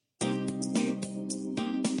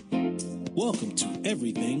Welcome to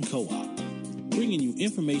Everything Co-op, bringing you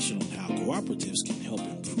information on how cooperatives can help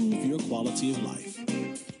improve your quality of life.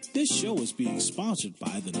 This show is being sponsored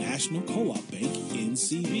by the National Co-op Bank,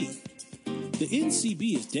 NCB. The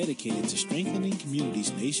NCB is dedicated to strengthening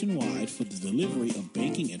communities nationwide for the delivery of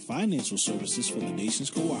banking and financial services for the nation's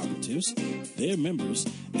cooperatives, their members,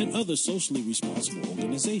 and other socially responsible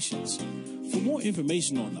organizations. For more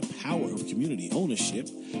information on the power of community ownership,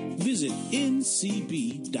 visit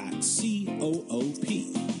ncb.coop.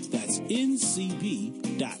 That's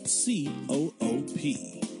ncb.coop.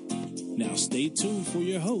 Now stay tuned for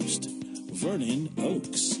your host, Vernon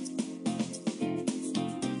Oakes.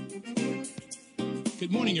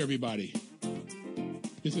 Good morning, everybody.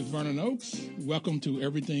 This is Vernon Oakes. Welcome to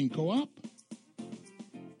Everything Co-op.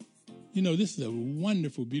 You know, this is a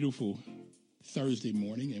wonderful, beautiful Thursday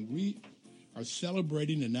morning, and we are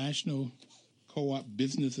celebrating the National Co-op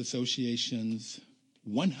Business Association's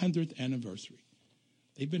 100th anniversary.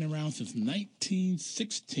 They've been around since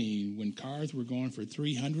 1916 when cars were going for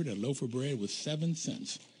 $300, a loaf of bread was 7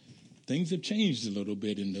 cents. Things have changed a little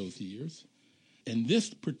bit in those years. And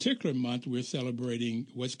this particular month, we're celebrating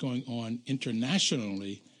what's going on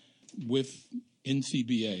internationally with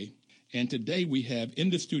NCBA. And today we have in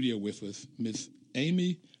the studio with us Ms.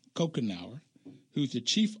 Amy Kokenauer, who's the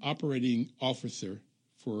Chief Operating Officer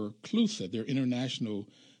for CLUSA, their international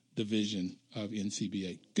division of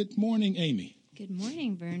NCBA. Good morning, Amy. Good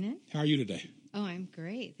morning, Vernon. How are you today? Oh, I'm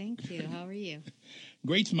great. Thank you. How are you?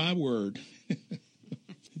 Great's my word.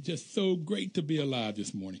 Just so great to be alive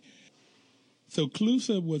this morning. So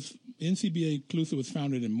NCBA CLUSA was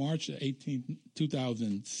founded in March 18,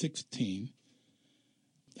 2016.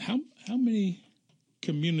 How many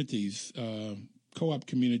communities, co-op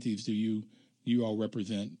communities, do you all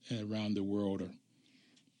represent around the world or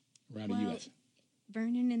around the U.S.?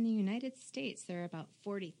 Vernon, in the United States, there are about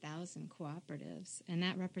 40,000 cooperatives, and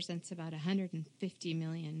that represents about 150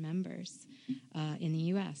 million members in the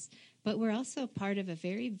U.S. But we're also part of a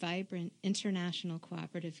very vibrant international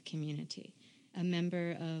cooperative community, a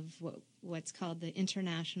member of what's called the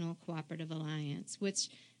International Cooperative Alliance, which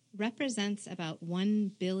represents about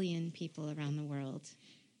 1 billion people around the world.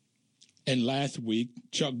 And last week,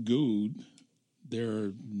 Chuck Gould,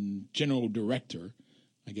 their general director,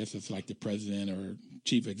 I guess it's like the president or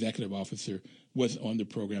chief executive officer, was on the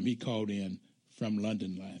program. He called in from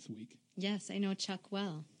London last week. Yes, I know Chuck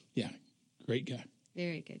well. Yeah, great guy.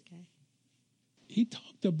 Very good guy. He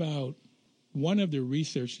talked about one of the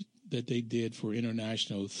research that they did for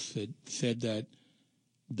international said that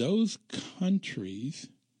those countries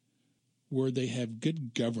where they have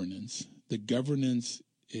good governance, the governance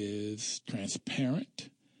is transparent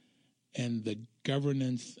and the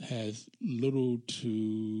governance has little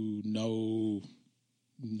to no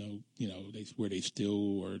where they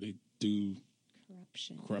steal or they do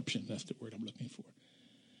corruption. That's the word I'm looking for.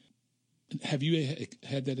 Have you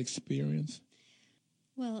had that experience?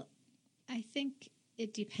 Well, I think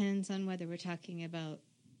it depends on whether we're talking about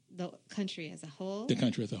the country as a whole. The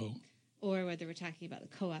country as a whole. Or whether we're talking about the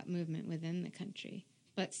co-op movement within the country.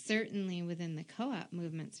 But certainly within the co-op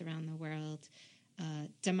movements around the world,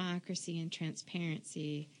 democracy and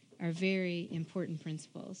transparency are very important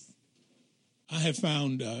principles. I have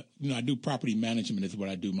found, I do property management is what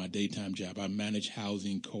I do, my daytime job. I manage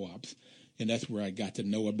housing co-ops, and that's where I got to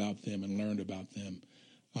know about them and learned about them.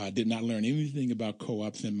 I did not learn anything about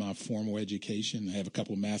co-ops in my formal education. I have a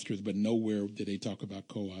couple of masters, but nowhere did they talk about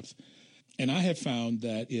co-ops. And I have found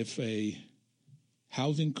that if a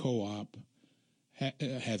housing co-op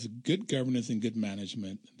has good governance and good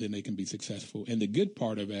management, then they can be successful. And the good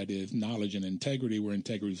part of that is knowledge and integrity, where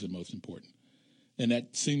integrity is the most important. And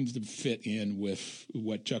that seems to fit in with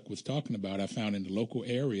what Chuck was talking about. I found in the local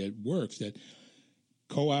area it works that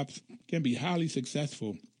co-ops can be highly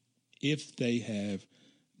successful if they have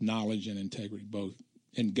knowledge and integrity both.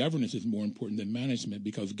 And governance is more important than management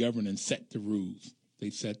because governance set the rules.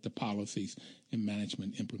 They set the policies and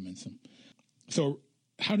management implements them. So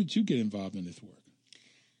how did you get involved in this work?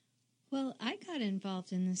 Well, I got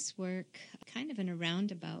involved in this work kind of in a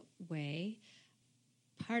roundabout way.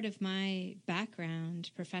 Part of my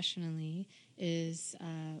background professionally is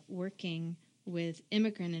working with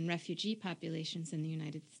immigrant and refugee populations in the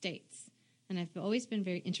United States. And I've always been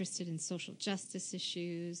very interested in social justice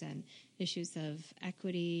issues and issues of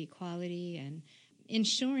equity, equality, and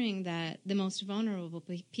ensuring that the most vulnerable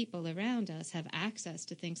people around us have access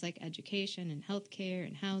to things like education and healthcare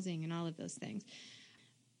and housing and all of those things.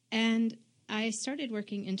 And I started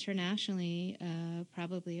working internationally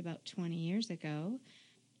probably about 20 years ago.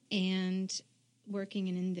 And working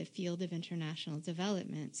in the field of international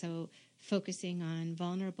development, so focusing on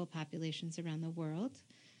vulnerable populations around the world,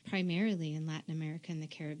 primarily in Latin America and the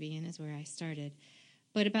Caribbean is where I started.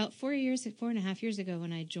 But about 4.5 years ago,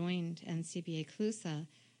 when I joined NCBA CLUSA,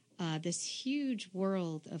 this huge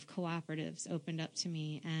world of cooperatives opened up to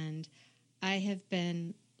me, and I have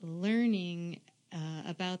been learning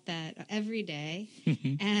about that every day,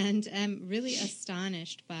 and I'm really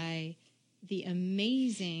astonished by the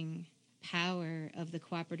amazing power of the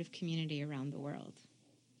cooperative community around the world.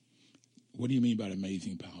 What do you mean by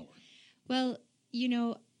amazing power? Well,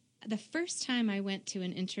 the first time I went to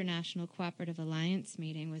an International Cooperative Alliance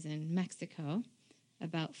meeting was in Mexico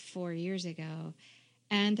about 4 years ago,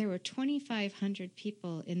 and there were 2,500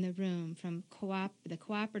 people in the room from the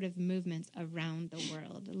cooperative movements around the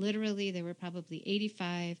world. Literally, there were probably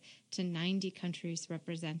 85 to 90 countries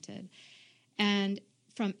represented, and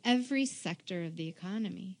from every sector of the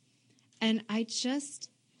economy. And I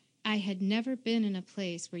had never been in a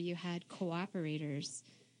place where you had cooperators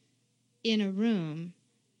in a room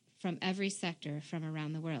from every sector from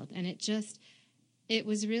around the world. And it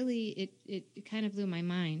was really, it kind of blew my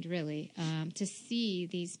mind, really, to see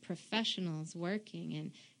these professionals working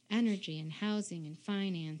in energy and housing and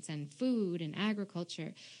finance and food and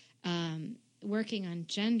agriculture, working on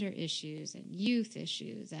gender issues and youth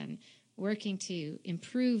issues and working to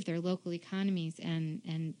improve their local economies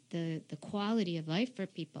and the quality of life for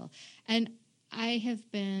people. And I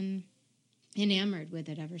have been enamored with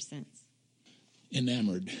it ever since.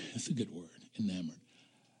 Enamored, that's a good word, enamored.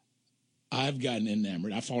 I've gotten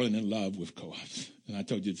enamored. I've fallen in love with co-ops. And I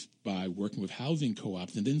told you it's by working with housing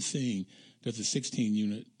co-ops and then seeing there's a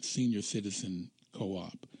 16-unit senior citizen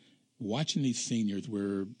co-op. Watching these seniors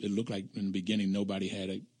where it looked like in the beginning nobody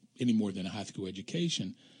had any more than a high school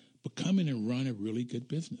education, but come in and run a really good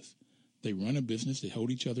business. They run a business. They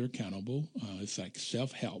hold each other accountable. It's like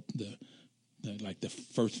self-help, the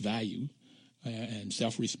first value, and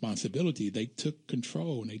self-responsibility. They took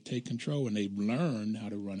control, and they take control, and they've learned how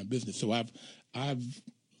to run a business. So I've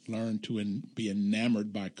learned to be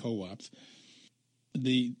enamored by co-ops.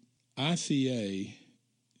 The ICA,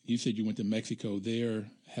 you said you went to Mexico. They're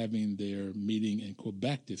having their meeting in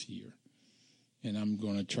Quebec this year, and I'm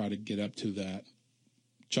going to try to get up to that.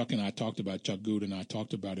 Chuck Good and I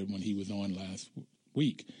talked about it when he was on last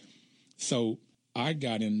week. So I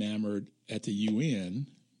got enamored at the UN.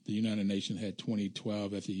 The United Nations had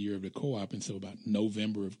 2012 as the year of the co-op, and so about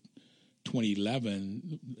November of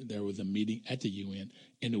 2011, there was a meeting at the UN.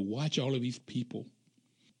 And to watch all of these people,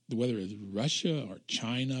 whether it's Russia or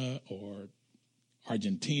China or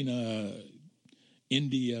Argentina,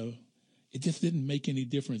 India, it just didn't make any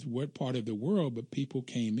difference what part of the world, but people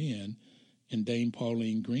came in. And Dame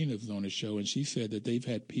Pauline Green was on the show, and she said that they've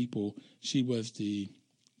had people. She was the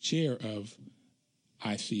chair of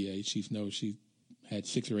ICA. She had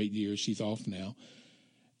 6 or 8 years. She's off now.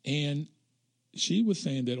 And she was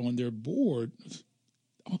saying that on their board,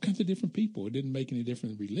 all kinds of different people. It didn't make any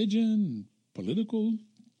difference. Religion, political,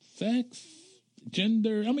 sex,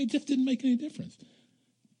 gender. I mean, it just didn't make any difference.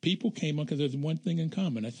 People came on because there's one thing in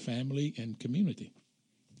common. That's family and community.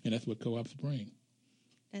 And that's what co-ops bring.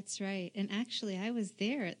 That's right. And actually, I was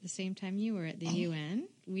there at the same time you were at the UN.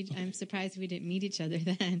 I'm surprised we didn't meet each other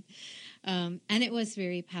then. And it was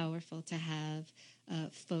very powerful to have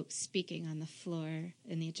folks speaking on the floor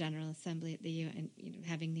in the General Assembly at the UN,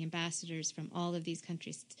 having the ambassadors from all of these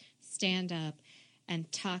countries stand up and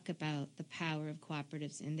talk about the power of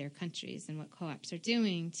cooperatives in their countries and what co-ops are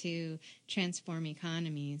doing to transform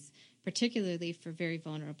economies, particularly for very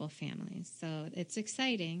vulnerable families. So it's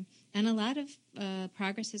exciting, and a lot of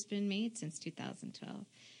progress has been made since 2012.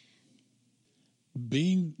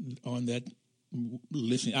 Being on that,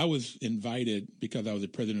 listening, I was invited because I was the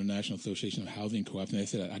president of the National Association of Housing Co-ops, and they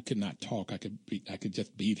said I could not talk. I could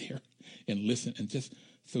just be there and listen, and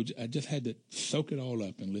so I just had to soak it all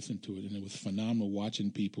up and listen to it, and it was phenomenal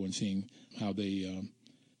watching people and seeing how they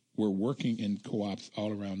were working in co-ops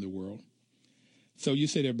all around the world. So you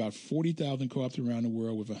say there are about 40,000 co-ops around the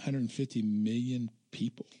world with 150 million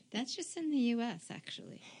people. That's just in the U.S.,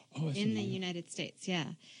 actually. Oh, in the United States, yeah.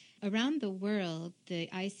 Around the world, the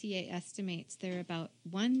ICA estimates there are about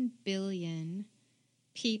 1 billion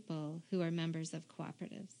people who are members of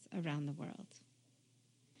cooperatives around the world.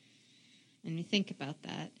 And you think about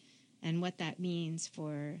that and what that means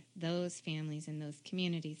for those families and those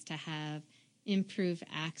communities to have improved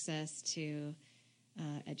access to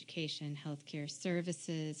education, healthcare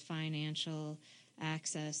services, financial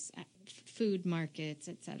access, food markets,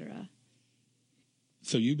 etc.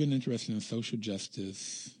 So you've been interested in social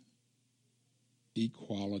justice,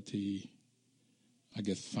 equality, I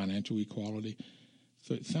guess, financial equality.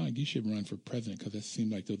 So it sounds like you should run for president because it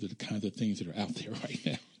seems like those are the kinds of things that are out there right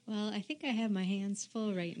now. Well, I think I have my hands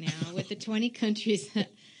full right now with the 20 countries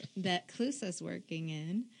that CLUSA is working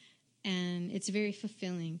in. And it's very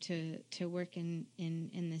fulfilling to work in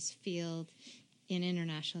this field in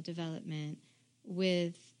international development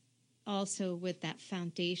with that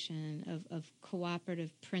foundation of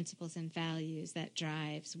cooperative principles and values that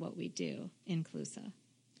drives what we do in CLUSA.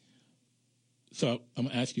 So I'm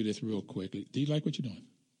going to ask you this real quickly. Do you like what you're doing?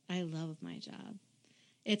 I love my job.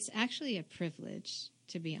 It's actually a privilege,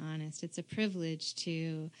 to be honest. It's a privilege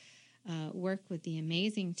to work with the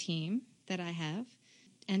amazing team that I have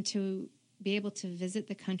and to be able to visit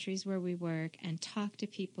the countries where we work and talk to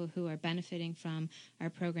people who are benefiting from our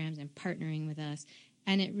programs and partnering with us.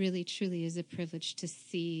 And it really, truly is a privilege to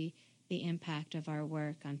see the impact of our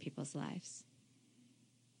work on people's lives.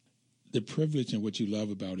 The privilege and what you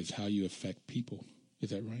love about is how you affect people. Is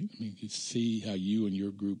that right? I mean, you see how you and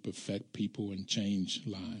your group affect people and change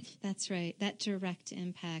lives. That's right. That direct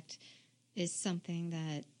impact is something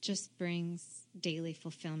that just brings daily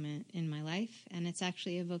fulfillment in my life, and it's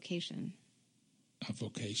actually a vocation. A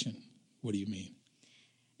vocation? What do you mean?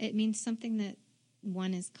 It means something that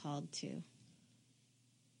one is called to.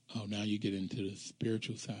 Oh, now you get into the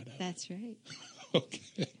spiritual side of it. That's right.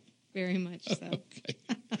 Okay. Very much so. Okay.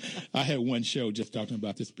 I had one show just talking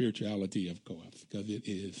about the spirituality of co-ops because it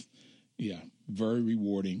is, very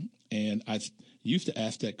rewarding. And I used to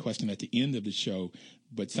ask that question at the end of the show,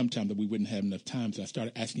 but sometimes we wouldn't have enough time. So I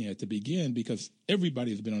started asking it at the beginning because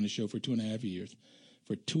everybody has been on the show for 2.5 years.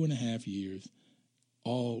 For 2.5 years,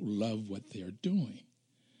 all love what they're doing.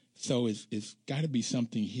 So it's got to be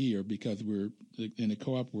something here because we're in the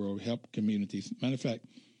co-op world, help communities. Matter of fact,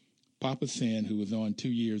 Papa Sen, who was on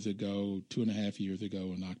 2.5 years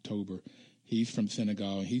ago in October, he's from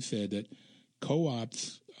Senegal, and he said that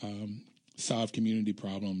co-ops solve community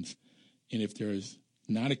problems, and if there's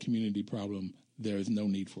not a community problem, there is no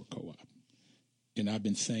need for a co-op. And I've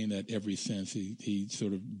been saying that ever since. He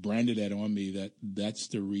sort of branded that on me that's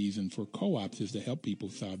the reason for co-ops is to help people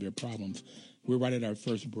solve their problems. We're right at our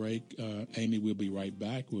first break. Amy, we'll be right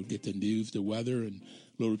back. We'll get the news, the weather, and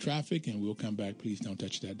a little traffic, and we'll come back. Please don't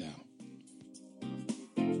touch that dial.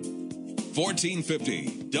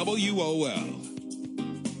 1450 WOL.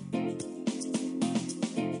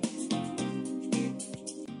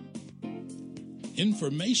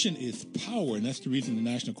 Information is power, and that's the reason the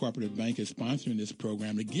National Cooperative Bank is sponsoring this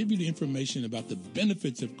program, to give you the information about the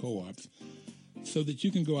benefits of co-ops so that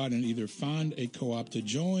you can go out and either find a co-op to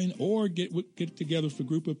join or get together with a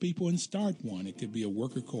group of people and start one. It could be a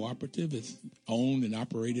worker cooperative. It's owned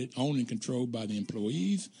and controlled by the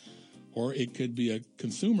employees, or it could be a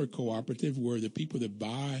consumer cooperative where the people that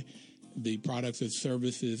buy the products and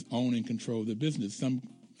services own and control the business. Some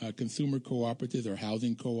consumer cooperatives are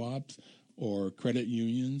housing co-ops or credit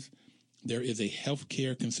unions. There is a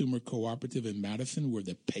healthcare consumer cooperative in Madison where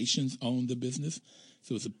the patients own the business.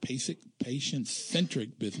 So it's a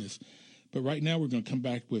patient-centric business. But right now we're going to come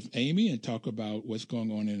back with Amy and talk about what's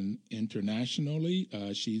going on internationally.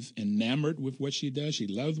 She's enamored with what she does. She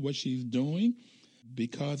loves what she's doing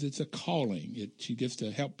because it's a calling. She gets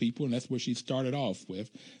to help people, and that's where she started off with.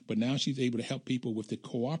 But now she's able to help people with the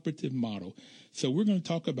cooperative model. So we're going to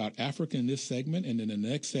talk about Africa in this segment, and in the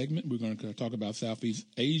next segment, we're going to talk about Southeast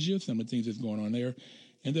Asia, some of the things that's going on there.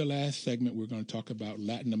 In the last segment, we're going to talk about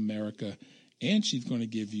Latin America, and she's going to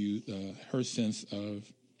give you her sense of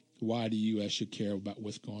why the U.S. should care about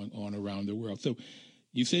what's going on around the world. So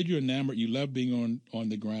you said you're enamored. You love being on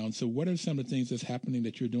the ground. So what are some of the things that's happening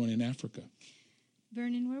that you're doing in Africa?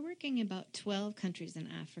 Vernon, we're working in about 12 countries in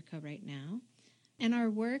Africa right now, and our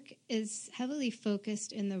work is heavily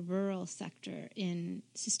focused in the rural sector, in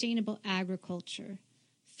sustainable agriculture,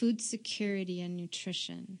 food security and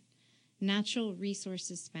nutrition, natural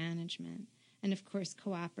resources management, and, of course,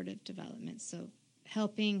 cooperative development. So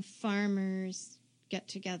helping farmers get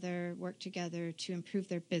together, work together to improve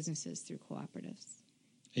their businesses through cooperatives.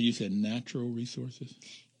 And you said natural resources?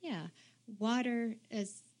 Yeah. Water,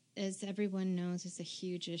 as everyone knows, is a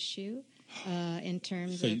huge issue in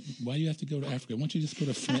terms of... Why do you have to go to Africa? Why don't you just go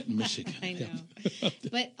to Flint, Michigan? I know.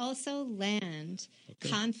 But also land,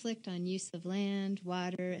 conflict on use of land,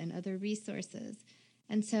 water, and other resources.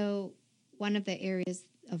 And so one of the areas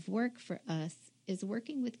of work for us is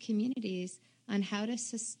working with communities on how to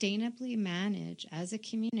sustainably manage, as a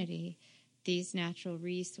community, these natural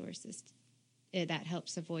resources. That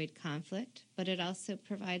helps avoid conflict, but it also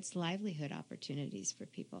provides livelihood opportunities for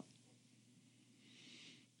people.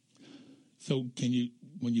 So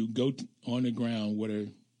when you go on the ground, what are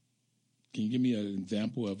Can you give me an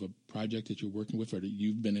example of a project that you're working with or that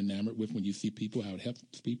you've been enamored with when you see people, how it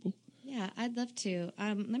helps people? Yeah, I'd love to.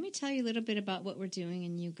 Let me tell you a little bit about what we're doing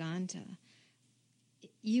in Uganda.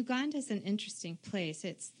 Uganda is an interesting place.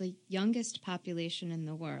 It's the youngest population in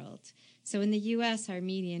the world. So in the U.S., our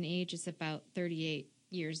median age is about 38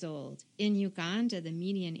 years old. In Uganda, the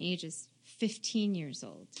median age is 15 years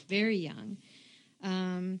old, very young.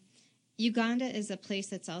 Uganda is a place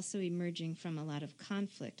that's also emerging from a lot of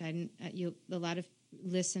conflict. A lot of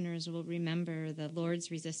listeners will remember the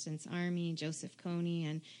Lord's Resistance Army, Joseph Kony,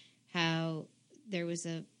 and how there was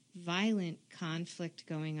a violent conflict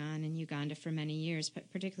going on in Uganda for many years,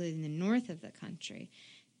 but particularly in the north of the country.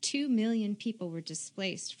 2 million people were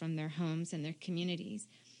displaced from their homes and their communities.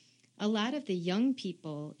 A lot of the young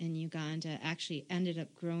people in Uganda actually ended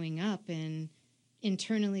up growing up in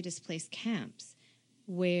internally displaced camps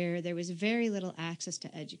where there was very little access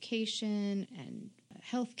to education and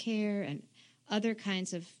health care and other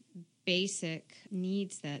kinds of basic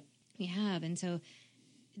needs that we have. And so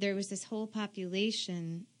there was this whole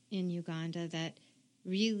population in Uganda that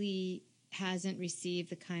really hasn't received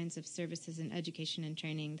the kinds of services and education and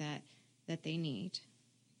training that they need.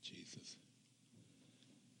 Jesus.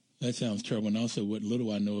 That sounds terrible. And also what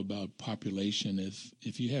little I know about population is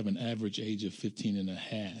if you have an average age of 15 and a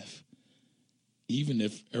half, even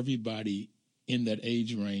if everybody in that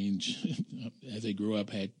age range as they grew up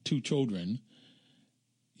had 2 children,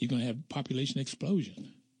 you're going to have population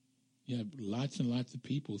explosion. You have lots and lots of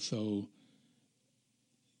people. So,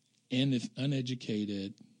 and it's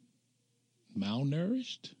uneducated,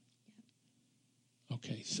 malnourished.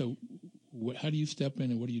 Okay, so how do you step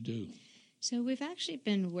in and what do you do? So we've actually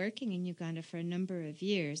been working in Uganda for a number of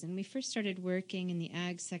years, and we first started working in the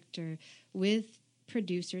ag sector with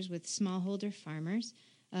producers, with smallholder farmers,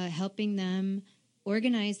 helping them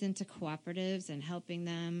organize into cooperatives and helping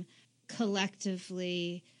them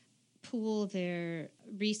collectively pool their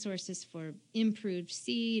resources for improved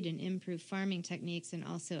seed and improved farming techniques and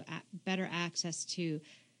also better access to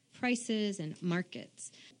prices and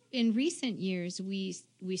markets. In recent years, we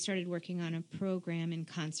started working on a program in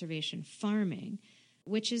conservation farming,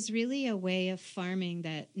 which is really a way of farming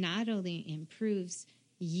that not only improves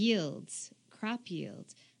yields, crop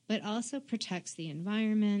yields, but also protects the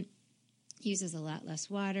environment, uses a lot less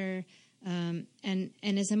water, and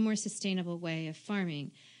is a more sustainable way of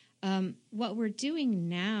farming. What we're doing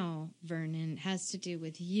now, Vernon, has to do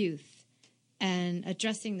with youth and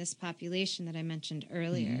addressing this population that I mentioned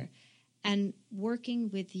earlier, and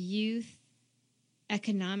working with youth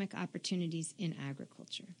economic opportunities in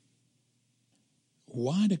agriculture.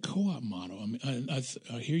 Why the co-op model? I mean,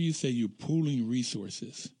 I hear you say you're pooling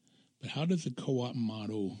resources, but how does the co-op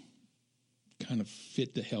model kind of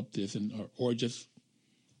fit to help this, or just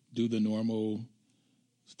do the normal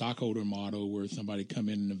stockholder model where somebody come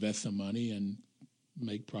in and invest some money and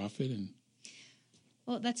make profit? And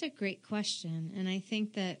well, that's a great question, and I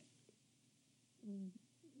think that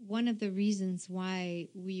one of the reasons why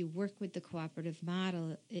we work with the cooperative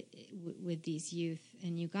model with these youth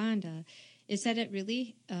in Uganda is that it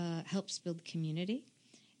really helps build community.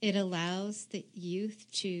 It allows the youth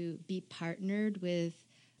to be partnered with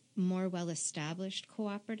more well-established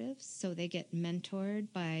cooperatives, so they get mentored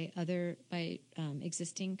by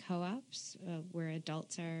existing co-ops where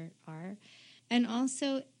adults are. And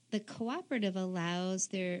also the cooperative allows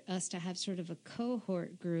us to have sort of a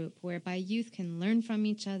cohort group whereby youth can learn from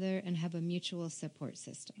each other and have a mutual support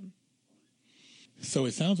system. So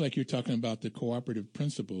it sounds like you're talking about the cooperative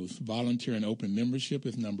principles. Volunteer and open membership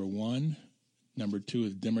is number 1. Number 2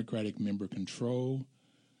 is democratic member control.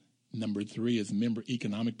 Number 3 is member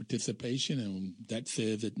economic participation, and that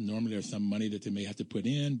says that normally there's some money that they may have to put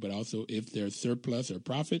in, but also if there's surplus or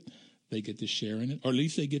profit, they get to share in it, or at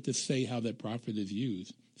least they get to say how that profit is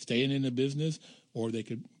used. Staying in the business, or they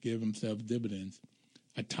could give themselves dividends.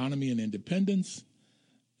 Autonomy and independence.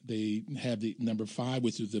 They have the number 5,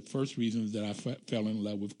 which is the first reason that I fell in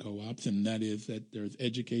love with co-ops, and that is that there's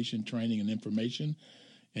education, training, and information.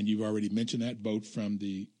 And you've already mentioned that, both from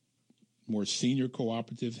the more senior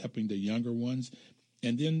cooperatives helping the younger ones,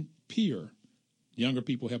 and then younger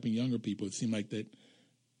people helping younger people. It seemed like that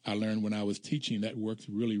I learned when I was teaching that works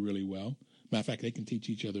really, really well. Matter of fact, they can teach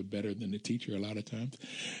each other better than the teacher a lot of times.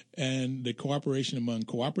 And the cooperation among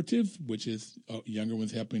cooperatives, which is younger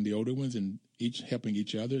ones helping the older ones and each helping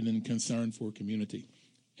each other, and then concern for community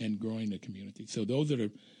and growing the community. So those are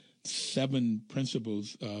the 7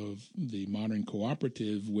 principles of the modern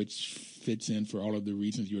cooperative, which fits in for all of the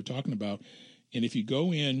reasons you were talking about. And if you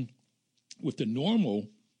go in with the normal,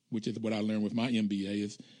 which is what I learned with my MBA,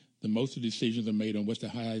 is most of the decisions are made on what's the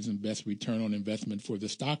highest and best return on investment for the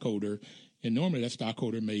stockholder. And normally that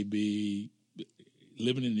stockholder may be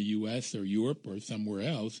living in the U.S. or Europe or somewhere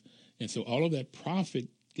else. And so all of that profit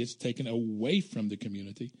gets taken away from the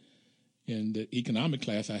community. In the economic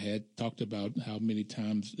class I had talked about how many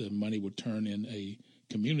times the money would turn in a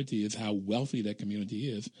community is how wealthy that community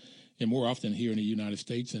is. And more often here in the United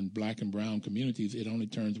States in black and brown communities, it only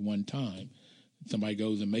turns one time. Somebody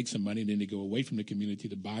goes and makes some money, and then they go away from the community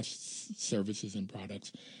to buy services and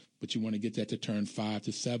products. But you want to get that to turn 5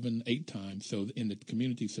 to 7, 8 times so in the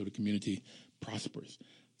community, so the community prospers.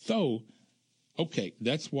 So, okay,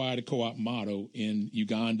 that's why the co-op model in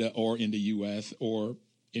Uganda or in the U.S. or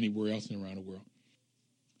anywhere else around the world.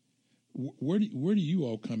 Where do you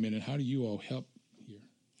all come in, and how do you all help here?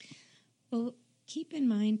 Well, keep in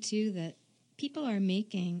mind, too, that people are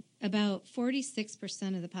making about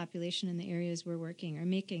 46% of the population in the areas we're working are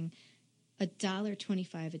making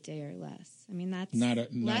 $1.25 a day or less. I mean, that's not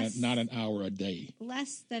an hour a day.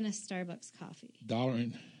 Less than a Starbucks coffee. Dollar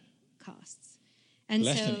and costs. And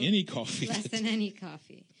less than any coffee. Less than any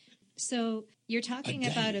coffee. So you're talking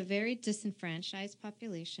about a very disenfranchised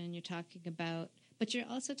population. But you're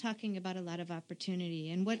also talking about a lot of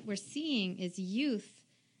opportunity. And what we're seeing is youth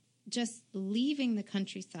just leaving the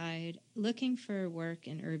countryside, looking for work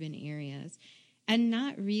in urban areas, and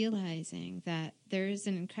not realizing that there is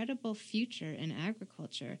an incredible future in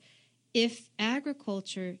agriculture if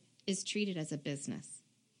agriculture is treated as a business,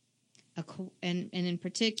 and in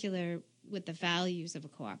particular with the values of a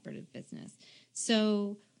cooperative business.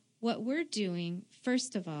 So what we're doing,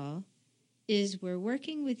 first of all, is we're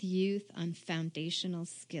working with youth on foundational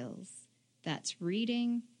skills. That's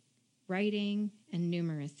reading, writing, and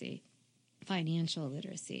numeracy, financial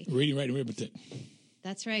literacy. Reading, writing, arithmetic.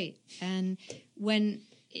 That's right. And when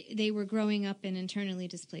they were growing up in internally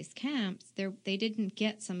displaced camps, they didn't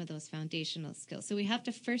get some of those foundational skills. So we have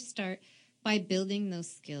to first start by building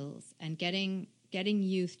those skills and getting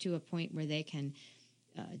youth to a point where they can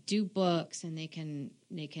do books and they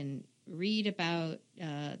can read about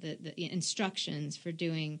the instructions for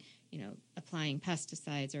doing, applying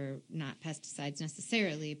pesticides, or not pesticides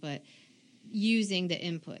necessarily, but using the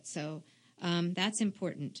input. So that's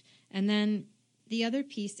important. And then the other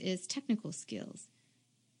piece is technical skills,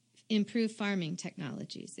 improve farming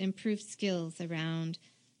technologies, improve skills around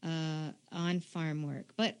on-farm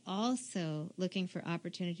work, but also looking for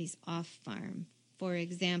opportunities off-farm. For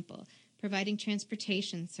example, providing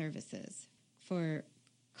transportation services for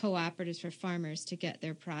cooperatives, for farmers to get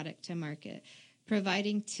their product to market,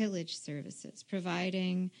 providing tillage services,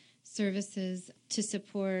 providing services to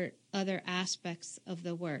support other aspects of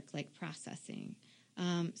the work, like processing.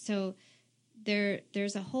 So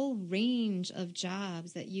there's a whole range of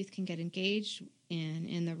jobs that youth can get engaged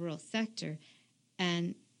in the rural sector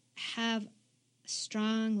and have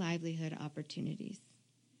strong livelihood opportunities.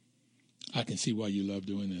 I can see why you love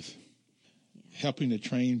doing this. Yeah. Helping to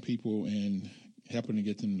train people and helping to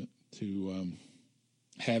get them to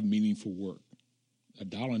have meaningful work.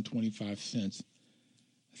 $1.25. It's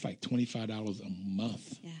like $25 a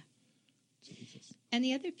month. Yeah. Jesus. And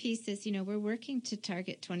the other piece is, we're working to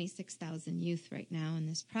target 26,000 youth right now in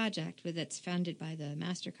this project that's funded by the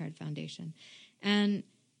MasterCard Foundation. And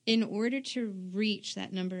in order to reach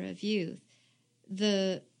that number of youth,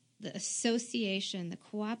 the association, the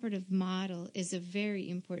cooperative model, is a very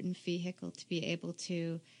important vehicle to be able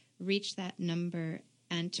to reach that number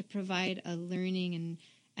and to provide a learning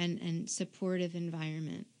and supportive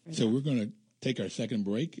environment. So we're going to take our second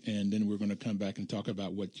break, and then we're going to come back and talk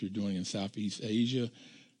about what you're doing in Southeast Asia.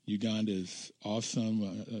 Uganda is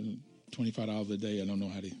awesome. $25 a day. I don't know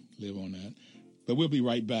how to live on that. But we'll be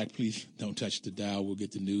right back. Please don't touch the dial. We'll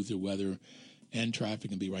get the news, the weather, and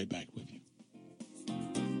traffic, and be right back with you.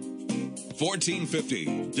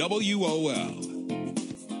 1450 WOL.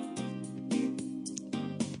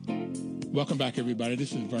 Welcome back, everybody.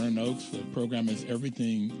 This is Vernon Oakes. The program is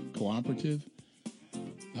Everything Cooperative.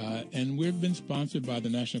 And we've been sponsored by the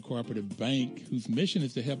National Cooperative Bank, whose mission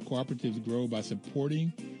is to help cooperatives grow by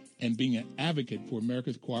supporting and being an advocate for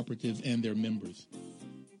America's cooperatives and their members,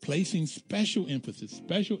 placing special emphasis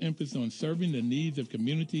on serving the needs of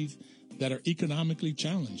communities that are economically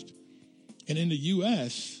challenged. And in the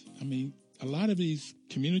U.S., a lot of these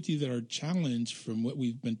communities that are challenged, from what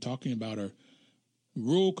we've been talking about, are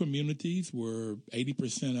rural communities where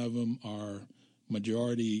 80% of them are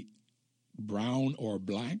majority brown or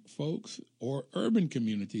black folks, or urban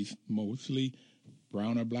communities, mostly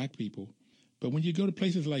brown or black people. But when you go to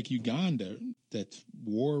places like Uganda, that's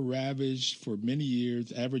war-ravaged for many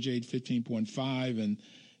years, average age 15.5, and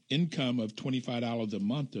income of $25 a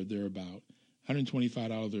month or thereabout,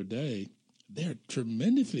 $125 a day, they're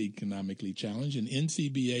tremendously economically challenged. And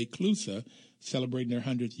NCBA CLUSA celebrating their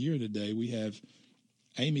 100th year today. We have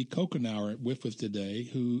Amy Kokenauer with us today,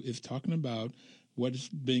 who is talking about what's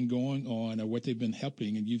been going on or what they've been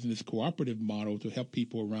helping and using this cooperative model to help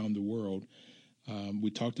people around the world.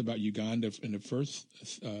 We talked about Uganda in the first,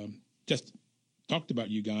 just talked about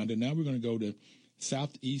Uganda. Now we're going to go to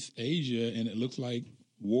Southeast Asia, and it looks like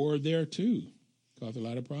war there too. Caused a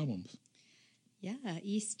lot of problems. Yeah,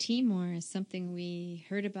 East Timor is something we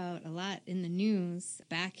heard about a lot in the news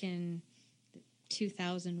back in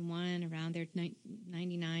 2001, around there,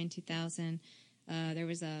 99, 2000. There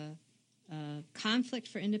was a conflict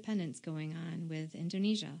for independence going on with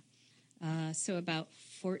Indonesia. So about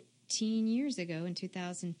 14 years ago, in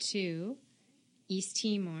 2002, East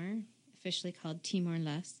Timor, officially called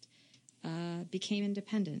Timor-Leste, became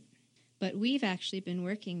independent. But we've actually been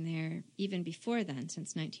working there even before then,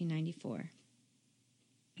 since 1994.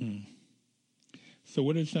 So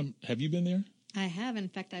what are some, have you been there? I have. In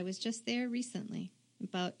fact, I was just there recently,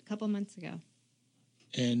 about a couple months ago.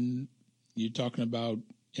 And you're talking about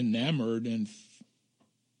enamored and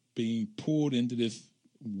being pulled into this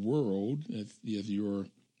world as your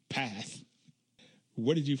path.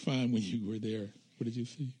 What did you find when you were there? What did you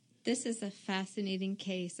see? This is a fascinating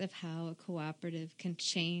case of how a cooperative can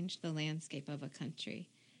change the landscape of a country.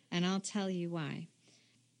 And I'll tell you why.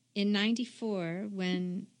 In 94,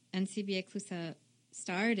 when NCBA CLUSA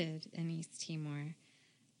started in East Timor,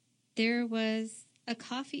 there was a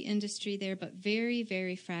coffee industry there, but very,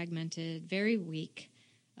 very fragmented, very weak,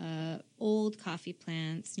 old coffee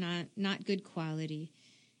plants, not good quality.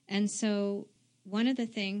 And so one of the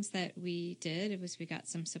things that we did was we got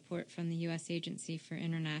some support from the U.S. Agency for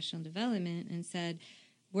International Development and said,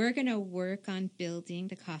 we're going to work on building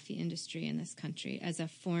the coffee industry in this country as a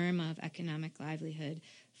form of economic livelihood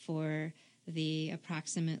for the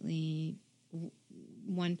approximately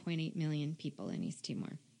 1.8 million people in East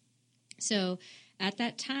Timor. So at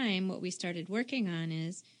that time, what we started working on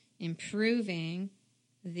is improving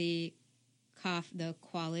the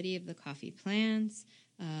quality of the coffee plants,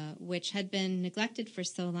 which had been neglected for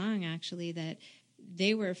so long, actually, that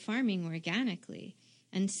they were farming organically.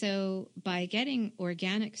 And so by getting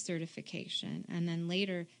organic certification and then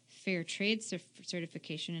later fair trade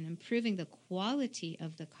certification and improving the quality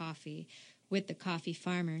of the coffee with the coffee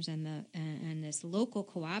farmers and this local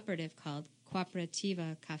cooperative called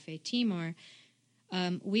Cooperativa Café Timor,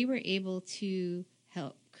 we were able to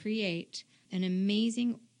help create an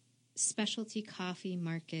amazing specialty coffee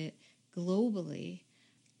market globally,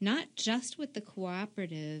 not just with the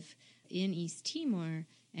cooperative in East Timor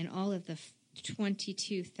and all of the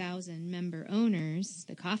 22,000 member owners,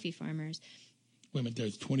 the coffee farmers. Wait a minute,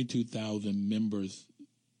 there's 22,000 members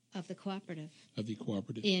of the cooperative.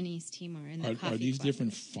 In East Timor. Are these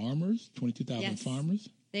different farmers, 22,000 yes. farmers?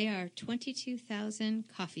 They are 22,000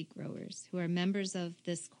 coffee growers who are members of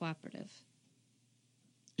this cooperative.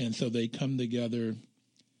 And so they come together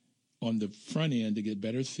on the front end to get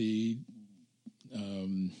better seed.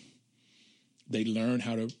 They learn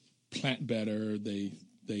how to plant better. They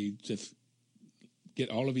just get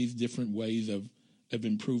all of these different ways of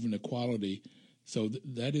improving the quality. So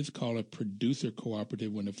that is called a producer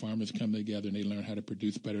cooperative, when the farmers come together and they learn how to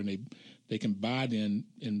produce better, and they can buy it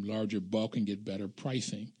in larger bulk and get better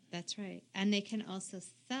pricing. That's right. And they can also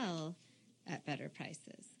sell at better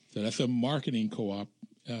prices. So that's a marketing co-op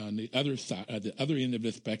on the other side, at the other end of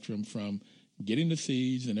the spectrum, from getting the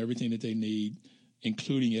seeds and everything that they need,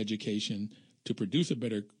 including education, to produce a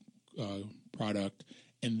better product,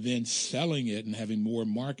 and then selling it and having more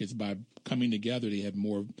markets. By coming together, they have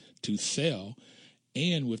more to sell.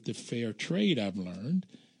 And with the fair trade, I've learned,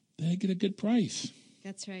 they get a good price.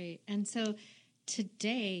 That's right. And so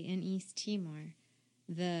today in East Timor,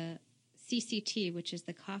 the CCT, which is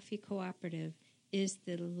the Coffee Cooperative, is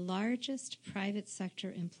the largest private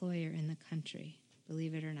sector employer in the country,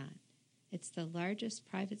 believe it or not. It's the largest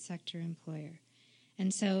private sector employer.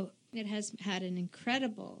 And so it has had an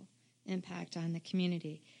incredible impact on the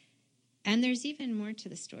community. And there's even more to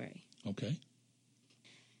the story. Okay.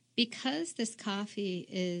 Because this coffee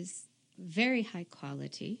is very high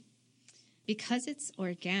quality, because it's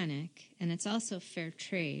organic and it's also fair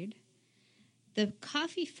trade, the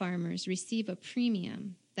coffee farmers receive a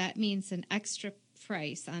premium. That means an extra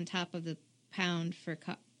price on top of the pound for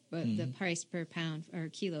the price per pound or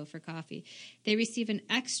kilo for coffee. They receive an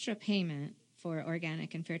extra payment for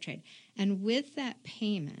organic and fair trade. And with that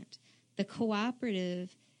payment, the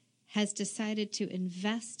cooperative has decided to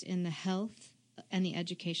invest in the health and the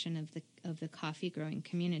education of the coffee growing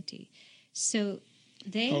community. So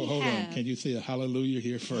Hold on. Can you say a hallelujah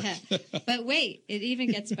here first? But wait, it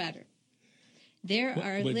even gets better. There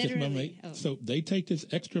are literally... So they take this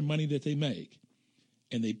extra money that they make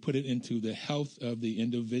and they put it into the health of the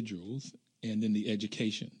individuals and then the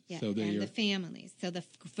education. Yeah, so and the families. So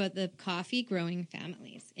for the coffee growing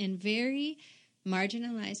families in very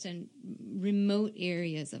marginalized and remote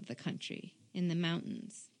areas of the country, in the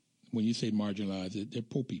mountains. When you say marginalized, they're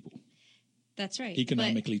poor people. That's right.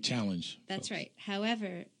 Economically challenged. That's folks. Right.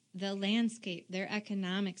 However, the landscape, their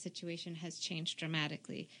economic situation has changed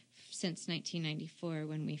dramatically since 1994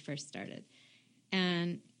 when we first started.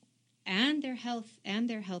 And their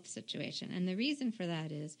health situation. And the reason for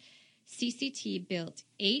that is CCT built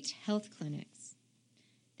 8 health clinics.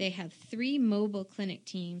 They have 3 mobile clinic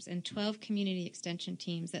teams and 12 community extension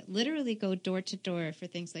teams that literally go door to door for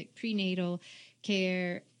things like prenatal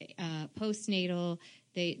care, postnatal.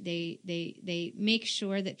 They make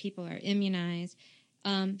sure that people are immunized.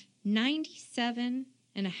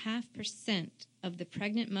 97.5% of the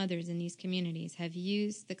pregnant mothers in these communities have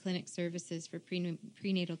used the clinic services for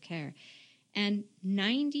prenatal care. And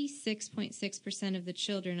 96.6% of the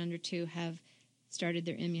children under 2 have started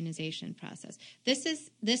their immunization process. This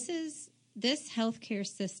healthcare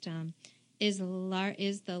system is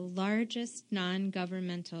the largest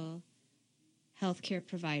non-governmental healthcare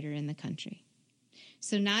provider in the country.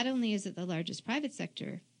 So not only is it the largest private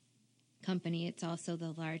sector company, it's also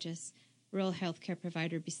the largest rural healthcare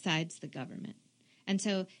provider besides the government. And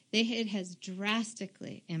so it has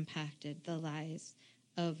drastically impacted the lives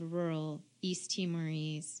of rural East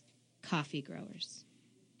Timorese coffee growers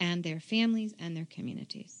and their families and their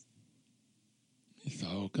communities. It's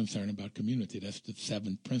all concerned about community. That's the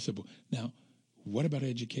 7th principle. Now, what about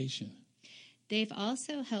education? They've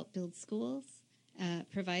also helped build schools,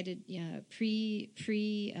 provided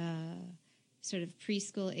sort of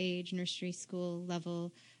preschool age, nursery school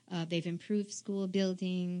level. They've improved school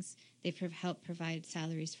buildings. They've helped provide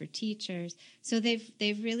salaries for teachers. So they've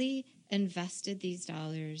really invested these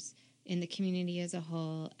dollars in the community as a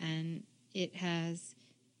whole, and it has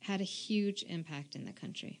had a huge impact in the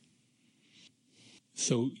country.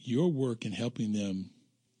 So your work in helping them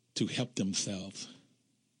to help themselves,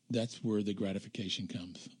 that's where the gratification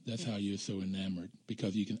comes. That's how you're so enamored,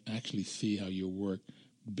 because you can actually see how your work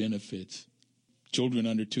benefits children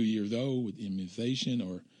under 2 years old with immunization,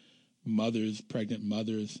 or pregnant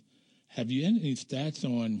mothers. Have you any stats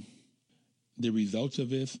on the results of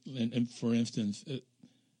this? And for instance,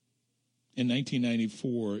 in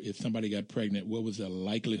 1994, if somebody got pregnant, what was the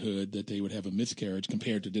likelihood that they would have a miscarriage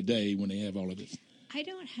compared to today when they have all of this? I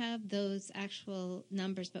don't have those actual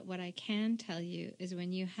numbers, but what I can tell you is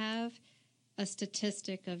when you have a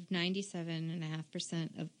statistic of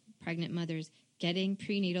 97.5% of pregnant mothers getting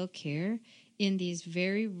prenatal care in these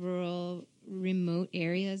very rural, remote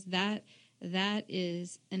areas, that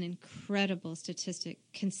is an incredible statistic,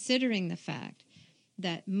 considering the fact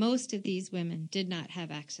that most of these women did not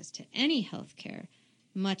have access to any health care,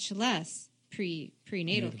 much less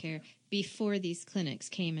prenatal care, before these clinics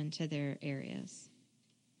came into their areas.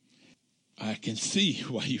 I can see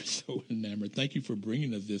why you're so enamored. Thank you for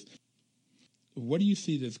bringing us this. What do you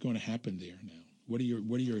see that's going to happen there now? What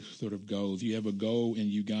are your sort of goals? You have a goal in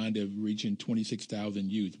Uganda of reaching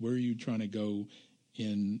 26,000 youth. Where are you trying to go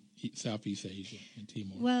in Southeast Asia and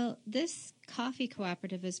Timor? Well, this coffee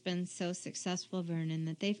cooperative has been so successful, Vernon,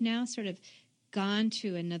 that they've now sort of gone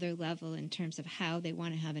to another level in terms of how they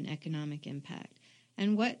want to have an economic impact.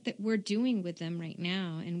 And what we're doing with them right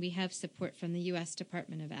now, and we have support from the U.S.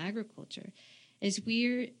 Department of Agriculture, is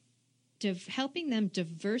we're helping them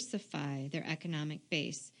diversify their economic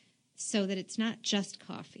base so that it's not just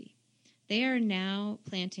coffee. They are now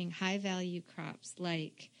planting high-value crops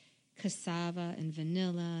like cassava and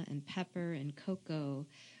vanilla and pepper and cocoa,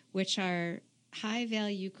 which are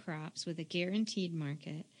high-value crops with a guaranteed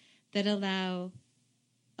market that allow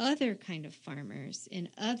other kind of farmers in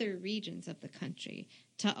other regions of the country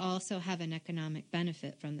to also have an economic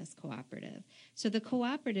benefit from this cooperative. So the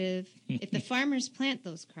cooperative, if the farmers plant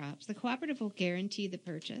those crops, the cooperative will guarantee the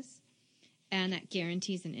purchase, and that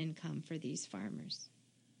guarantees an income for these farmers.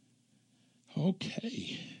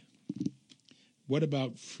 Okay. What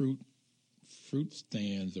about fruit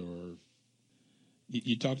stands? Or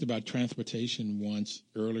you talked about transportation once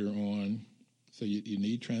earlier on. So you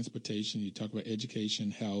need transportation. You talk about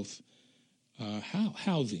education, health,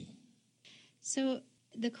 housing. So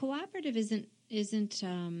the cooperative isn't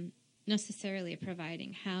necessarily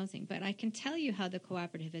providing housing, but I can tell you how the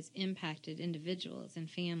cooperative has impacted individuals and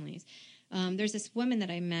families. There's this woman that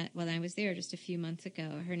I met when I was there just a few months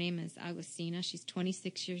ago. Her name is Agustina. She's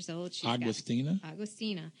 26 years old. Agustina?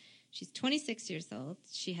 Agustina. She's 26 years old.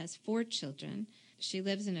 She has 4 children. She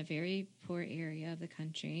lives in a very poor area of the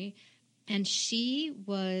country. And she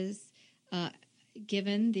was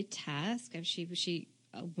given the task of she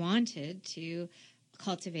wanted to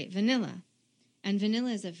cultivate vanilla. And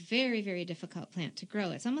vanilla is a very, very difficult plant to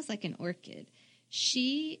grow. It's almost like an orchid.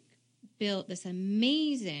 She built this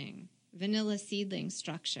amazing vanilla seedling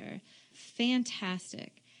structure,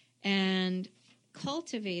 fantastic, and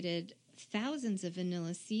cultivated thousands of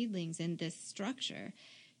vanilla seedlings in this structure.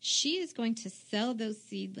 She is going to sell those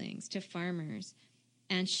seedlings to farmers,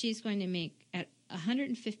 and she's going to make at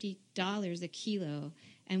 $150 a kilo.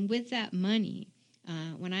 And with that money,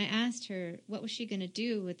 when I asked her what was she going to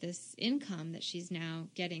do with this income that she's now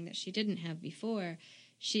getting that she didn't have before,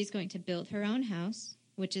 she's going to build her own house,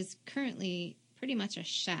 which is currently pretty much a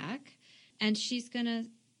shack, and she's going to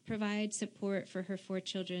provide support for her 4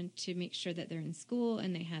 children to make sure that they're in school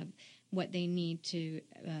and they have what they need to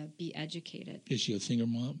be educated. Is she a single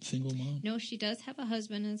mom? No, she does have a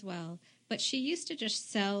husband as well, but she used to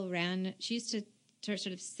just she used to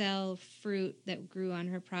sort of sell fruit that grew on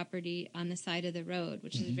her property on the side of the road,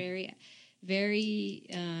 which is very, very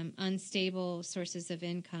unstable sources of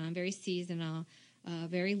income, very seasonal,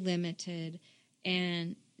 very limited.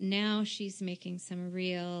 And now she's making some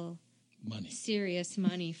real serious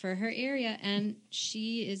money for her area, and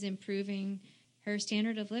she is improving her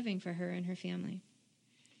standard of living for her and her family.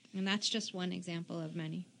 And that's just one example of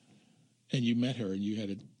many. And you met her, and you had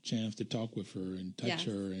a chance to talk with her and touch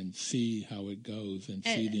her and see how it goes and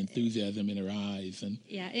see the enthusiasm in her eyes. And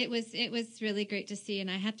yeah, it was really great to see. And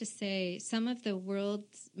I have to say, some of the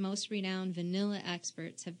world's most renowned vanilla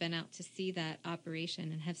experts have been out to see that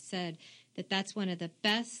operation and have said that that's one of the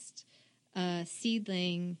best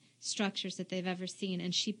seedling structures that they've ever seen.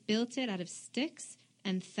 And she built it out of sticks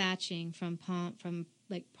and thatching from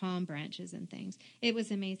palm branches and things. It was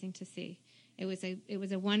amazing to see. It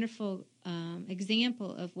was a wonderful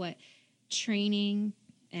example of what training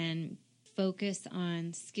and focus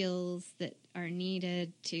on skills that are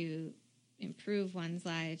needed to improve one's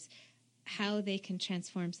lives, how they can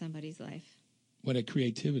transform somebody's life. What a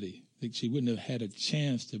creativity. Like she wouldn't have had a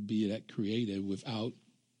chance to be that creative without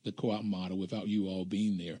the co-op model, without you all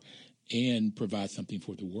being there and provide something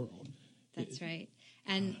for the world. That's right.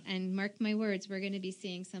 And mark my words, we're going to be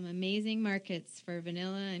seeing some amazing markets for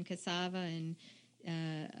vanilla and cassava and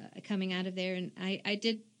coming out of there. And I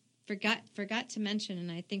did forgot to mention,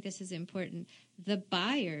 and I think this is important, the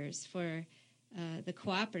buyers for the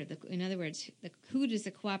cooperative. In other words, who does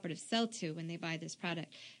the cooperative sell to when they buy this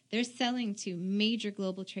product? They're selling to major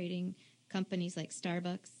global trading companies like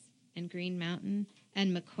Starbucks and Green Mountain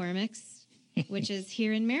and McCormick's, which is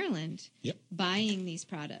here in Maryland, buying these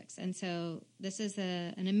products. And so this is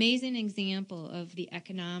an amazing example of the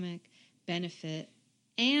economic benefit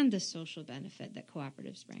and the social benefit that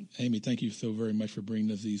cooperatives bring. Amy, thank you so very much for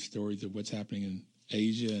bringing us these stories of what's happening in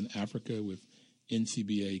Asia and Africa with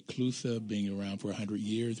NCBA CLUSA being around for 100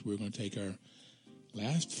 years. We're going to take our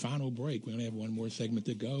final break. We only have one more segment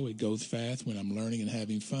to go. It goes fast when I'm learning and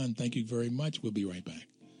having fun. Thank you very much. We'll be right back.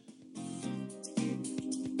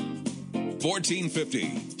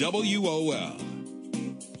 1450 WOL.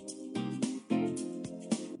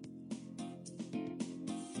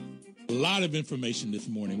 A lot of information this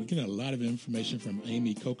morning. We're getting a lot of information from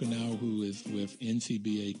Amy Coconow, who is with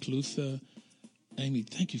NCBA CLUSA. Amy,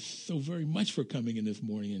 thank you so very much for coming in this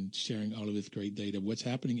morning and sharing all of this great data, what's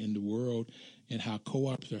happening in the world and how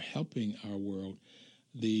co-ops are helping our world.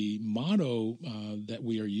 The motto that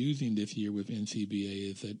we are using this year with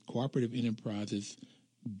NCBA is that cooperative enterprises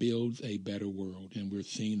builds a better world, and we're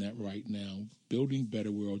seeing that right now, building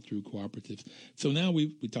better world through cooperatives. So now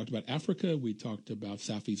we talked about Africa, we talked about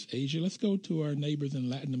Southeast Asia. Let's go to our neighbors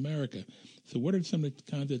in Latin America. So what are some of the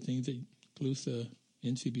kinds of things that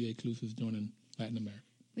NCBA CLUSA is doing in Latin America?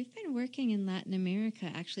 We've been working in Latin America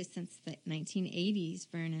actually since the 1980s,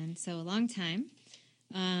 Vernon, so a long time.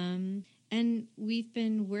 And we've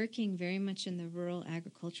been working very much in the rural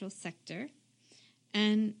agricultural sector.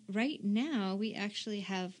 And right now, we actually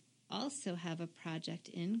also have a project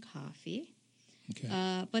in coffee.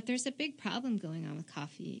 Okay. But there's a big problem going on with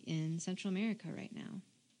coffee in Central America right now.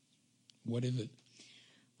 What is it?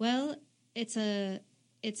 Well, it's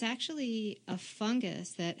actually a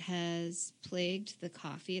fungus that has plagued the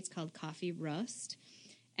coffee. It's called coffee rust.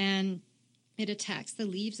 And it attacks the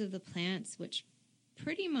leaves of the plants, which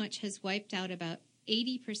pretty much has wiped out about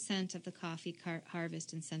 80% of the coffee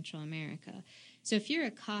harvest in Central America. So if you're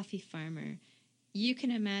a coffee farmer, you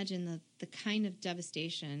can imagine the kind of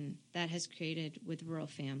devastation that has created with rural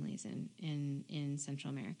families in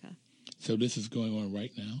Central America. So this is going on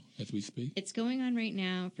right now as we speak? It's going on right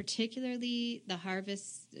now, particularly the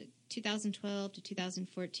harvest 2012 to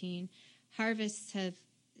 2014. Harvests have,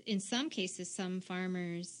 in some cases, some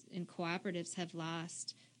farmers and cooperatives have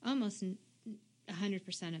lost almost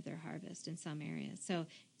 100% of their harvest in some areas. So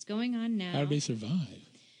it's going on now. How do they survive?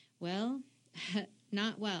 Well,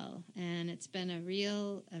 not well. And it's been a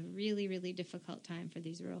really, really difficult time for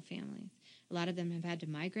these rural families. A lot of them have had to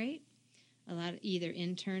migrate, either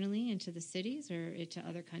internally into the cities or into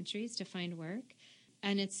other countries to find work.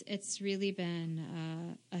 And it's really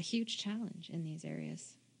been a huge challenge in these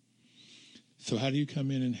areas. So how do you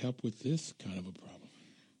come in and help with this kind of a problem?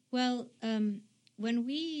 Well, when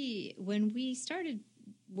we started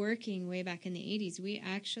working way back in the 80s, we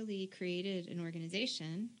actually created an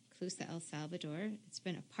organization, CLUSA El Salvador. It's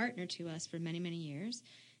been a partner to us for many, many years.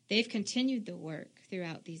 They've continued the work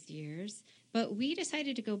throughout these years, but we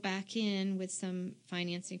decided to go back in with some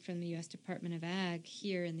financing from the U.S. Department of Ag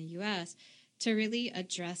here in the U.S. to really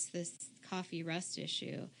address this coffee rust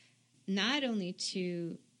issue, not only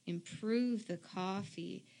to improve the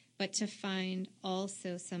coffee, but to find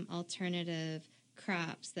also some alternative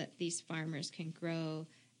crops that these farmers can grow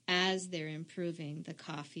as they're improving the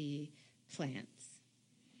coffee plants.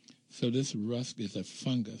 So this rust is a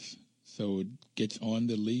fungus. So it gets on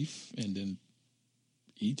the leaf and then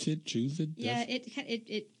eats it, chews it? Yeah,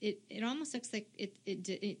 it almost looks like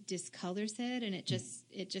it discolors it, and it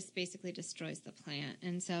just basically destroys the plant.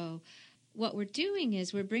 And so what we're doing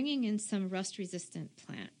is we're bringing in some rust-resistant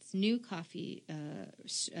plants, new coffee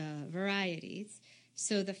varieties,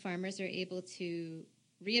 so the farmers are able to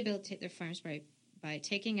rehabilitate their farms by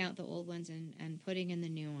taking out the old ones and putting in the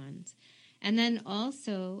new ones. And then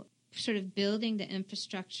also sort of building the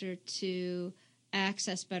infrastructure to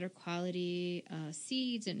access better quality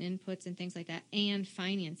seeds and inputs and things like that, and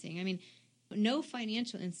financing. I mean, no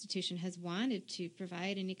financial institution has wanted to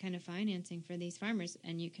provide any kind of financing for these farmers,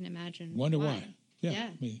 and you can imagine Wonder why. Yeah.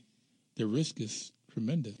 I mean, the risk is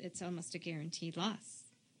tremendous. It's almost a guaranteed loss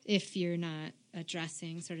if you're not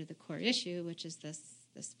addressing sort of the core issue, which is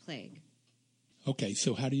this plague. Okay,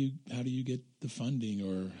 so how do you get the funding,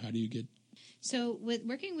 or how do you get? So with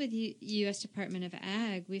working with U.S. Department of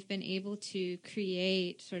Ag, we've been able to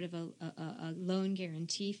create sort of a loan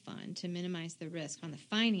guarantee fund to minimize the risk on the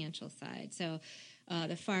financial side. So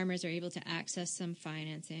the farmers are able to access some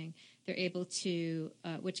financing. They're able to,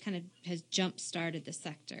 which kind of has jump-started the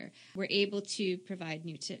sector. We're able to provide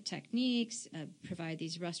new techniques, provide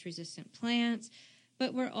these rust-resistant plants,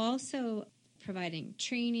 but we're also providing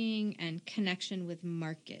training and connection with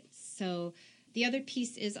markets. So the other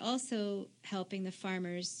piece is also helping the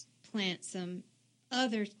farmers plant some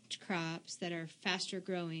other crops that are faster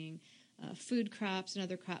growing, food crops and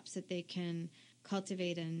other crops that they can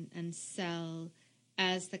cultivate and sell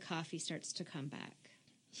as the coffee starts to come back.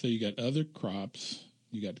 So you got other crops,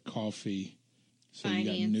 you got coffee, so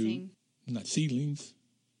financing. You got new, not seedlings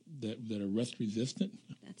that are rust resistant.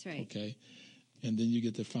 That's right. Okay, and then you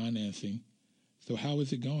get the financing. So how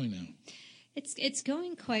is it going now? It's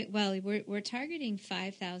going quite well. We're targeting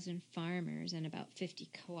 5,000 farmers and about 50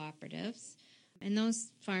 cooperatives. And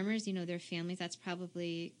those farmers, their families, that's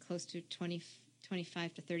probably close to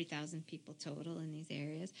 25 to 30,000 people total in these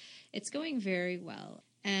areas. It's going very well.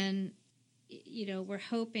 And, we're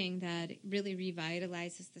hoping that it really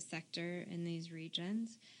revitalizes the sector in these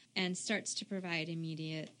regions and starts to provide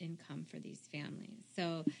immediate income for these families.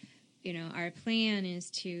 So, our plan is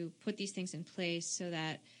to put these things in place so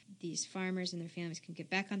that these farmers and their families can get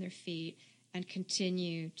back on their feet and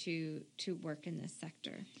continue to work in this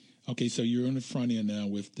sector. Okay, so you're on the front end now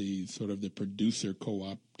with the sort of the producer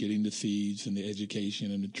co-op, getting the seeds and the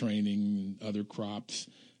education and the training and other crops,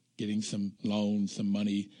 getting some loans, some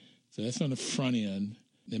money. So that's on the front end.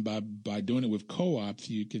 And by doing it with co-ops,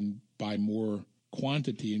 you can buy more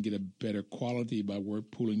quantity and get a better quality by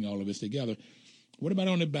pooling all of this together. What about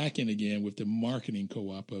on the back end again with the marketing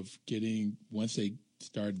co-op of getting, once they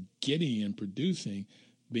start getting and producing,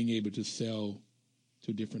 being able to sell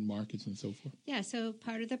to different markets and so forth? Yeah, so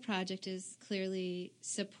part of the project is clearly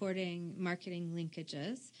supporting marketing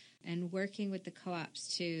linkages and working with the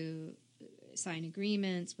co-ops to sign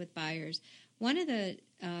agreements with buyers. One of the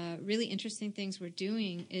really interesting things we're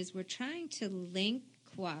doing is we're trying to link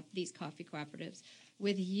these coffee cooperatives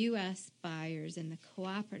with U.S. buyers in the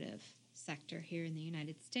cooperative sector here in the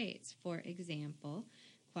United States. For example,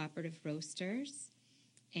 cooperative roasters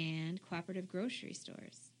and cooperative grocery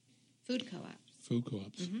stores, food co-ops. Food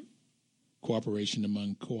co-ops. Mm-hmm. Cooperation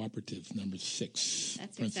among cooperatives, number 6.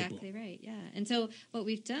 That's principle. Exactly right, yeah. And so what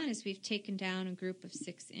we've done is we've taken down a group of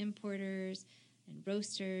 6 importers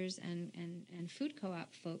roasters and food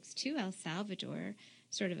co-op folks to El Salvador,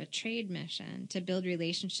 sort of a trade mission to build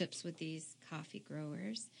relationships with these coffee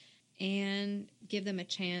growers and give them a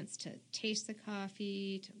chance to taste the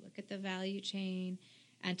coffee, to look at the value chain,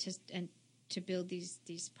 and to build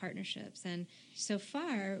these partnerships. And so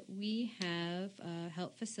far, we have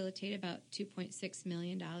helped facilitate about $2.6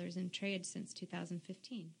 million in trade since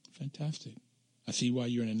 2015. Fantastic. I see why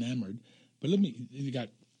you're enamored. But you got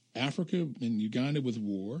Africa and Uganda with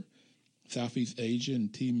war, Southeast Asia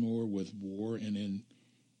and Timor with war, and in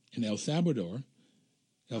El Salvador,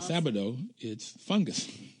 it's fungus.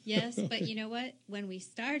 Yes, but you know what? When we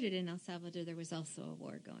started in El Salvador, there was also a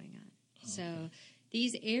war going on. Oh, so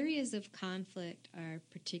these areas of conflict are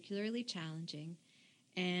particularly challenging,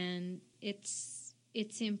 and it's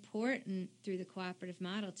important through the cooperative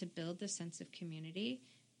model to build the sense of community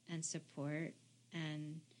and support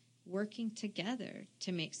and working together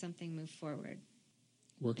to make something move forward.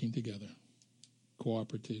 Working together.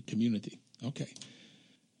 Cooperative community. Okay.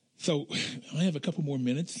 So I have a couple more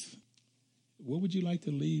minutes. What would you like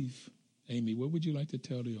to leave, Amy? What would you like to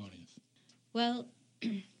tell the audience? Well,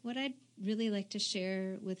 what I'd really like to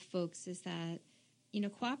share with folks is that,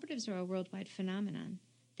 cooperatives are a worldwide phenomenon.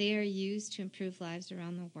 They are used to improve lives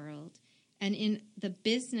around the world. And in the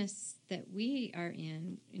business that we are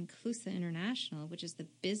in CLUSA International, which is the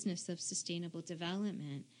business of sustainable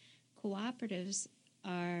development, cooperatives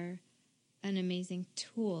are an amazing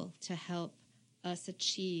tool to help us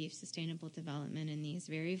achieve sustainable development in these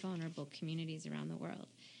very vulnerable communities around the world.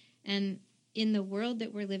 And in the world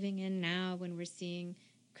that we're living in now, when we're seeing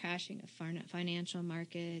crashing of financial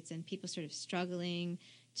markets and people sort of struggling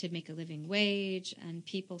to make a living wage and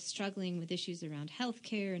people struggling with issues around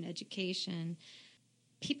healthcare and education,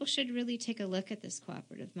 people should really take a look at this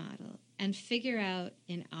cooperative model and figure out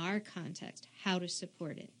in our context how to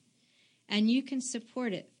support it. And you can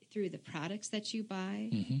support it through the products that you buy,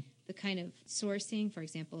 the kind of sourcing. For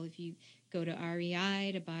example, if you go to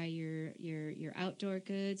REI to buy your outdoor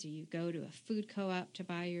goods, or you go to a food co-op to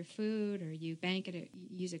buy your food, or you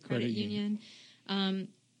use a credit union.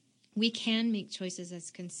 We can make choices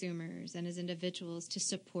as consumers and as individuals to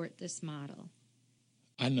support this model.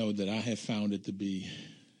 I know that I have found it to be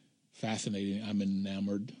fascinating. I'm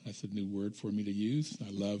enamored. That's a new word for me to use. I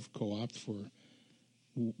love co-ops for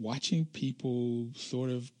watching people sort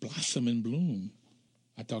of blossom and bloom.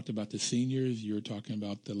 I talked about the seniors. You're talking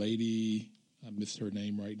about the lady, I missed her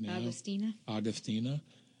name right now. Augustina,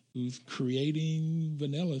 who's creating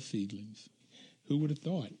vanilla seedlings. Who would have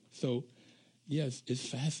thought? So, yes, it's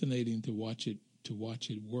fascinating to watch it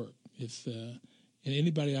work. It's and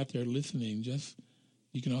anybody out there listening,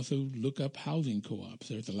 you can also look up housing co-ops.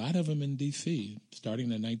 There's a lot of them in D.C.,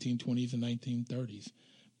 starting in the 1920s and 1930s.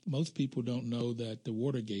 Most people don't know that the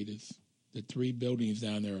Watergate the 3 buildings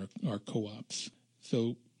down there are co-ops.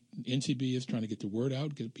 So NCB is trying to get the word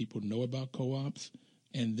out, get people to know about co-ops,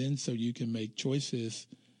 and then so you can make choices.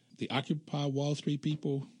 The Occupy Wall Street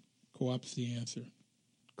people, co-ops the answer.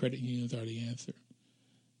 Credit unions are the answer.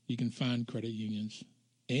 You can find credit unions.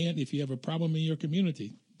 And if you have a problem in your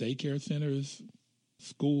community, daycare centers,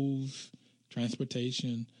 schools,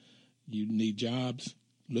 transportation, you need jobs,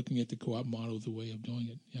 looking at the co-op model is a way of doing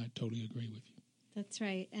it. Yeah, I totally agree with you. That's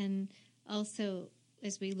right. And also,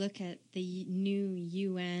 as we look at the new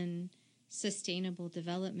UN Sustainable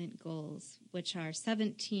Development Goals, which are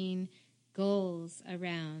 17 goals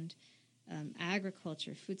around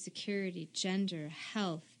agriculture, food security, gender,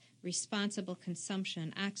 health, responsible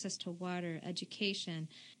consumption, access to water, education.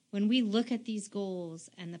 When we look at these goals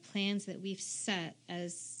and the plans that we've set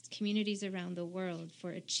as communities around the world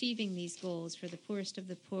for achieving these goals for the poorest of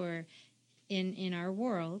the poor in our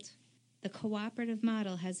world, the cooperative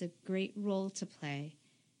model has a great role to play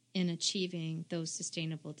in achieving those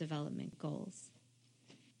sustainable development goals.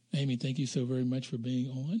 Amy, thank you so very much for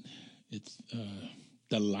being on. It's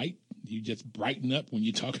delight. You just brighten up when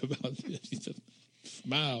you talk about this. You just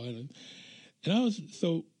smile.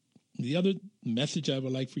 So the other message I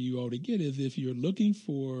would like for you all to get is if you're looking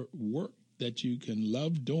for work that you can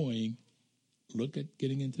love doing, look at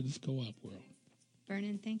getting into this co-op world.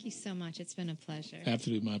 Vernon, thank you so much. It's been a pleasure.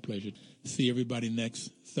 Absolutely my pleasure. See everybody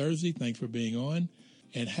next Thursday. Thanks for being on.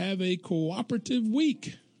 And have a cooperative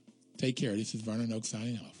week. Take care. This is Vernon Oak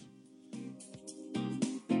signing off.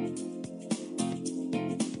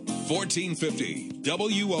 1450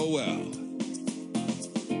 WOL.